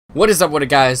What is up with it,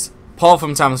 guys? Paul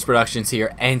from Thomas Productions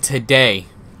here, and today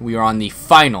we are on the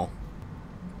final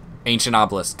Ancient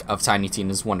Obelisk of Tiny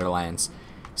Tina's Wonderlands.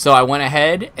 So I went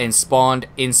ahead and spawned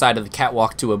inside of the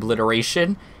catwalk to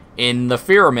obliteration in the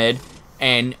Fearamid,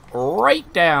 and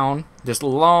right down this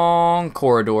long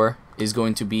corridor is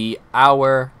going to be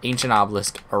our Ancient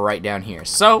Obelisk right down here.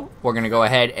 So we're going to go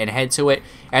ahead and head to it,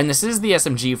 and this is the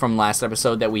SMG from last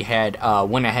episode that we had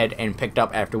went ahead and picked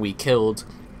up after we killed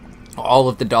all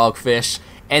of the dogfish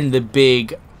and the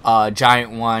big giant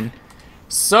one.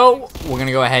 So we're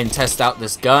gonna go ahead and test out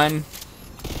this gun.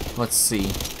 Let's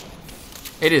see.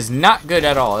 It is not good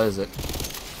at all, is it?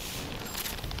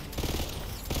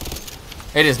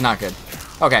 It is not good.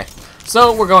 Okay,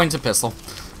 so we're going to pistol.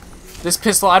 This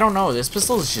pistol, I don't know, this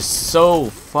pistol is just so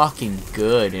fucking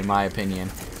good in my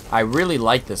opinion. I really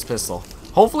like this pistol.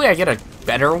 Hopefully I get a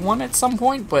better one at some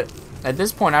point, but at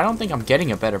this point I don't think I'm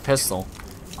getting a better pistol.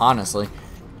 Honestly.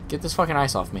 Get this fucking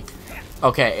ice off me.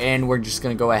 Okay, and we're just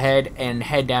going to go ahead and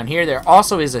head down here. There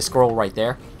also is a scroll right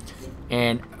there.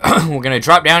 And we're going to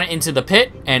drop down into the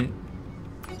pit and...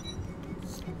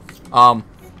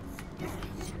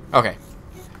 Okay.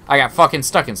 I got fucking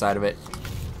stuck inside of it.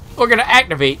 We're going to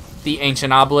activate the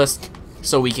Ancient Obelisk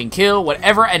so we can kill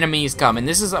whatever enemies come. And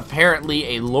this is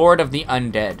apparently a Lord of the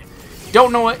Undead.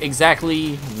 Don't know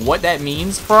exactly what that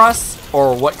means for us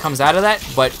or what comes out of that,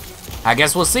 but I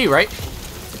guess we'll see, right?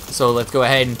 So let's go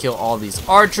ahead and kill all these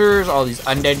archers, all these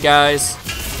undead guys.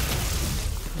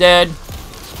 Dead.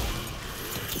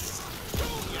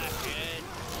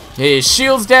 His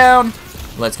shield's down.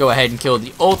 Let's go ahead and kill the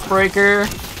Oathbreaker.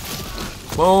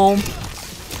 Boom.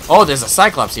 Oh, there's a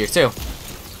Cyclops here too.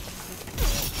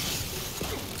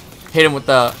 Hit him with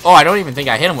the... Oh, I don't even think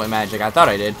I hit him with magic. I thought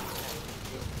I did.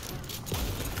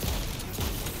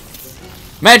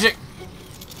 Magic!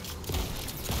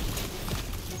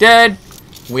 Dead.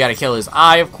 We gotta kill his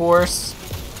eye, of course.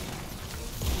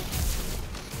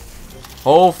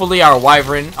 Hopefully our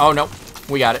wyvern... Oh, no.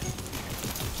 We got it.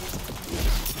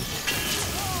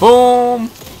 Boom.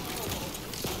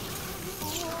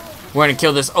 We're gonna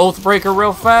kill this Oathbreaker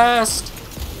real fast.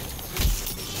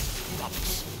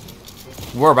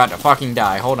 We're about to fucking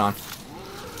die. Hold on.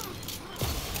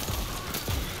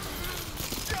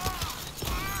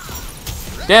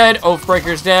 Dead.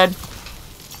 Oathbreaker's dead.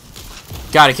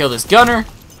 Gotta kill this gunner.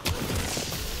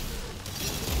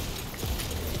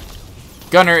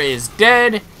 Gunner is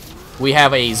dead. We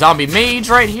have a zombie mage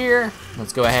right here.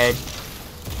 Let's go ahead.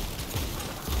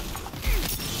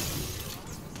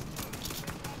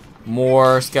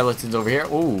 More skeletons over here.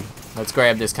 Ooh. Let's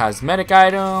grab this cosmetic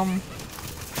item.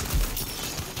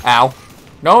 Ow.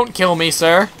 Don't kill me,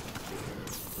 sir.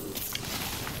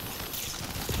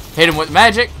 Hit him with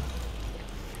magic.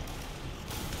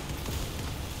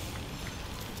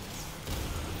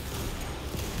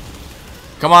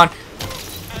 Come on.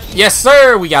 Yes,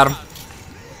 sir. We got him.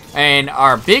 And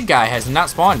our big guy has not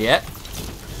spawned yet.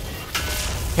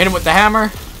 Hit him with the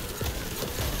hammer.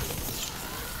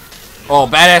 Oh,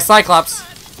 badass Cyclops.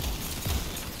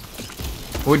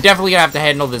 We're definitely going to have to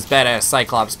handle this badass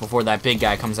Cyclops before that big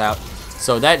guy comes out.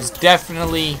 So that is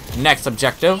definitely next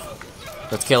objective.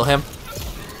 Let's kill him.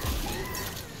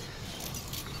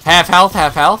 Half health,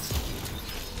 half health.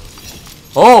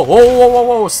 Oh, whoa, whoa, whoa,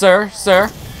 whoa, sir, sir.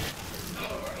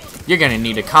 You're gonna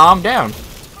need to calm down.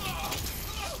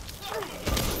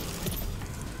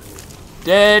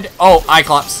 Dead. Oh,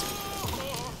 Cyclops.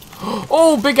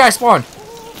 Oh, big guy spawned.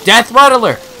 Death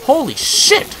Rattler. Holy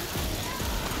shit.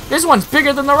 This one's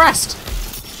bigger than the rest.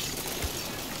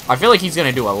 I feel like he's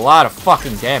gonna do a lot of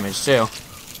fucking damage, too.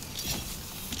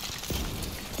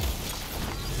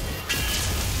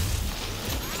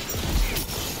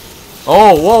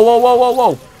 Oh, whoa, whoa, whoa, whoa,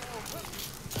 whoa.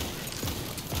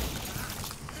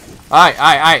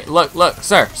 Alright, look,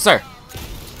 sir, sir.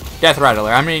 Death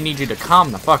Rattler, I'm gonna need you to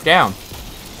calm the fuck down.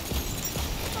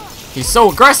 He's so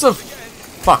aggressive!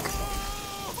 Fuck.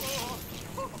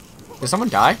 Did someone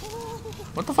die?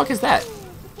 What the fuck is that?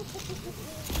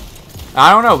 I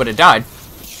don't know, but it died.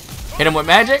 Hit him with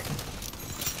magic.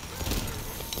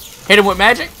 Hit him with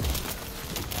magic.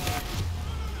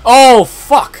 Oh,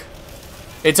 fuck!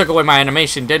 It took away my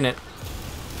animation, didn't it?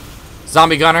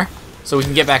 Zombie gunner, so we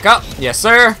can get back up. Yes,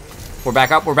 sir. We're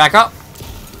back up, we're back up.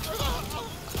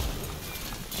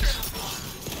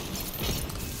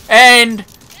 And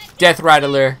Death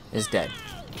Rattler is dead.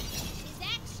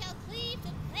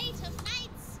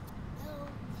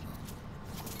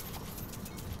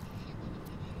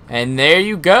 And there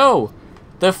you go.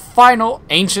 The final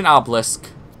Ancient Obelisk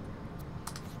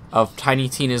of Tiny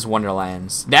Tina's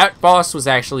Wonderlands. That boss was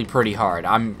actually pretty hard.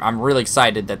 I'm really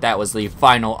excited that that was the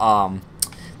final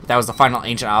that was the final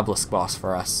ancient obelisk boss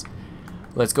for us.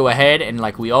 Let's go ahead and,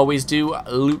 like we always do,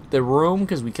 loot the room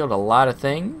because we killed a lot of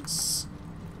things.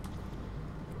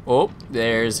 Oh,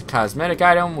 there's a cosmetic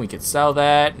item. We could sell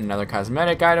that. Another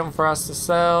cosmetic item for us to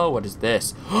sell. What is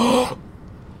this?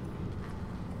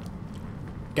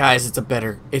 Guys, it's a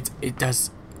better. It's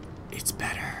better.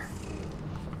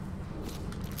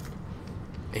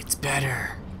 It's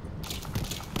better.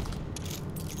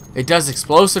 It does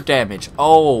explosive damage.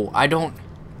 Oh, I don't.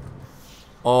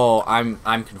 Oh,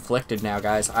 I'm conflicted now,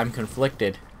 guys. I'm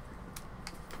conflicted.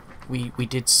 We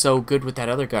did so good with that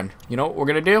other gun. You know what we're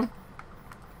gonna do?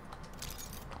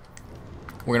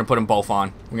 We're gonna put them both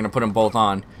on. We're gonna put them both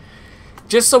on,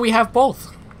 just so we have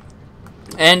both.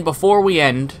 And before we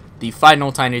end the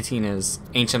final Tiny Tina's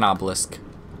Ancient Obelisk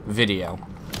video,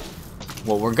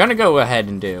 what we're gonna go ahead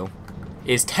and do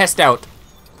is test out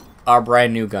our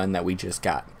brand new gun that we just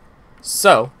got.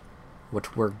 So,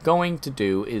 what we're going to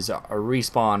do is a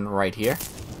respawn right here.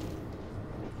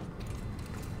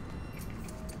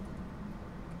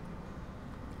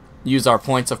 Use our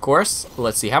points, of course.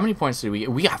 Let's see, how many points did we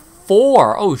get? We got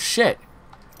 4! Oh, shit.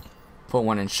 Put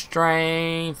 1 in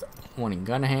strength, 1 in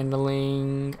gun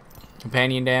handling,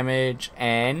 companion damage,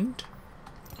 and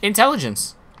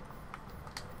intelligence.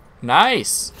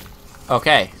 Nice.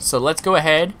 Okay, so let's go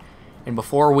ahead, and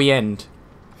before we end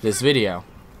this video,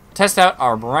 test out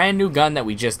our brand new gun that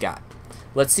we just got.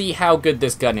 Let's see how good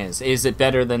this gun is. Is it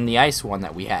better than the ice one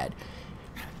that we had?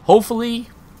 Hopefully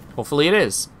it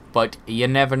is, but you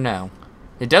never know.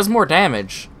 It does more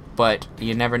damage, but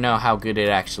you never know how good it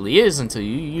actually is until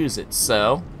you use it.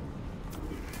 So,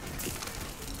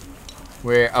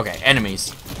 okay,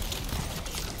 enemies.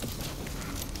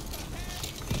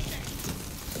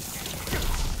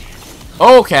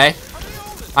 Okay.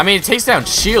 I mean, it takes down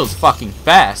shields fucking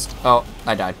fast. Oh,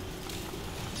 I died.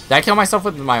 Did I kill myself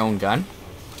with my own gun?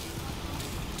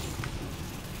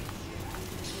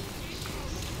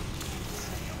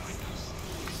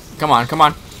 Come on, come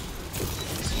on.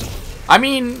 I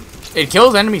mean, it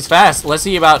kills enemies fast. Let's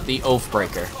see about the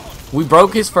Oathbreaker. We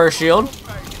broke his first shield.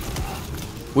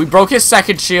 We broke his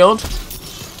second shield.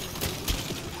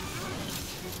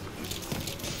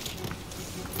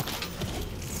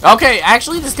 Okay,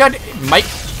 actually this gun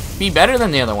might be better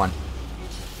than the other one.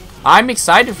 I'm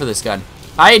excited for this gun.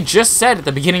 I had just said at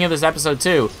the beginning of this episode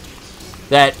too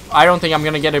that I don't think I'm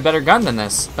gonna get a better gun than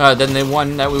this, than the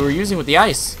one that we were using with the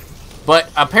ice. But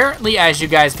apparently, as you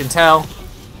guys can tell,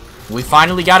 we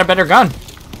finally got a better gun.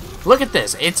 Look at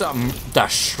this. It's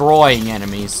destroying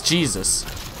enemies. Jesus.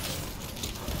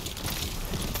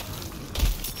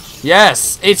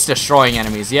 Yes, it's destroying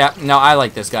enemies. Yeah, no, I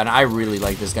like this gun. I really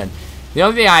like this gun. The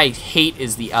only thing I hate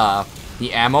is the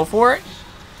ammo for it,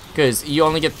 because you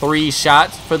only get 3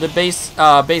 shots for the base.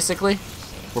 Basically,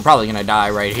 we're probably gonna die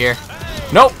right here.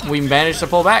 Nope, we managed to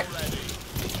pull back.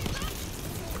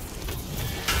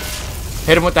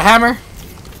 Hit him with the hammer,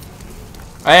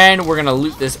 and we're gonna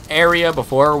loot this area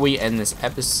before we end this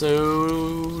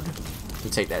episode.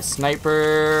 We'll take that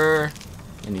sniper.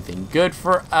 Anything good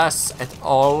for us at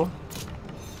all?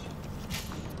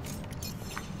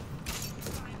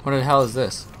 What the hell is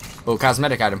this? Oh,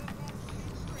 cosmetic item.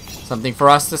 Something for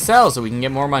us to sell so we can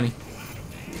get more money.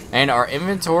 And our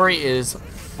inventory is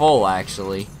full,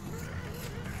 actually.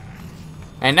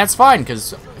 And that's fine,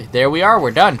 because there we are.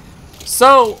 We're done.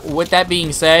 So, with that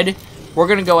being said, we're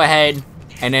going to go ahead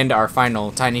and end our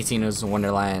final Tiny Tina's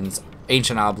Wonderlands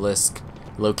Ancient Obelisk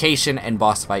location and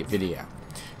boss fight video.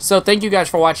 So thank you guys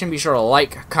for watching. Be sure to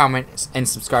like, comment, and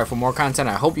subscribe for more content.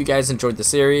 I hope you guys enjoyed the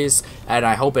series, and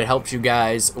I hope it helps you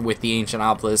guys with the Ancient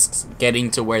Obelisks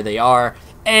getting to where they are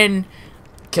and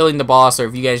killing the boss, or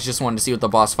if you guys just wanted to see what the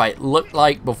boss fight looked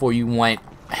like before you went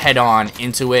head on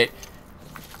into it.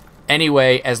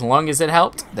 Anyway, as long as it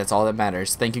helped, that's all that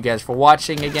matters. Thank you guys for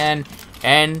watching again,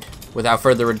 and without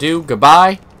further ado,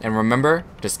 goodbye, and remember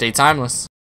to stay timeless.